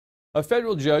A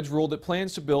federal judge ruled that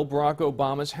plans to build Barack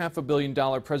Obama's $500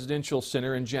 million presidential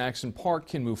center in Jackson Park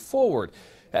can move forward,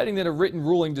 adding that a written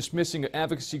ruling dismissing an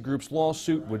advocacy group's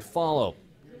lawsuit would follow.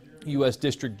 U.S.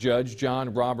 District Judge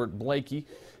John Robert Blakey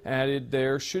added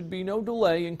there should be no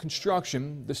delay in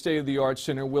construction. The state-of-the-art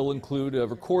center will include a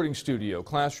recording studio,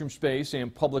 classroom space,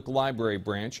 and public library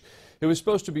branch. It was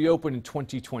supposed to be open in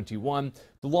 2021.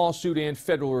 The lawsuit and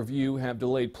federal review have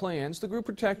delayed plans. The group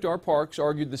Protect Our Parks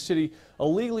argued the city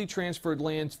illegally transferred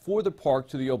lands for the park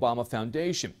to the Obama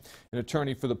Foundation. An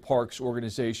attorney for the parks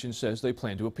organization says they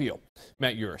plan to appeal.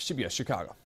 Matt Yurus, CBS Chicago.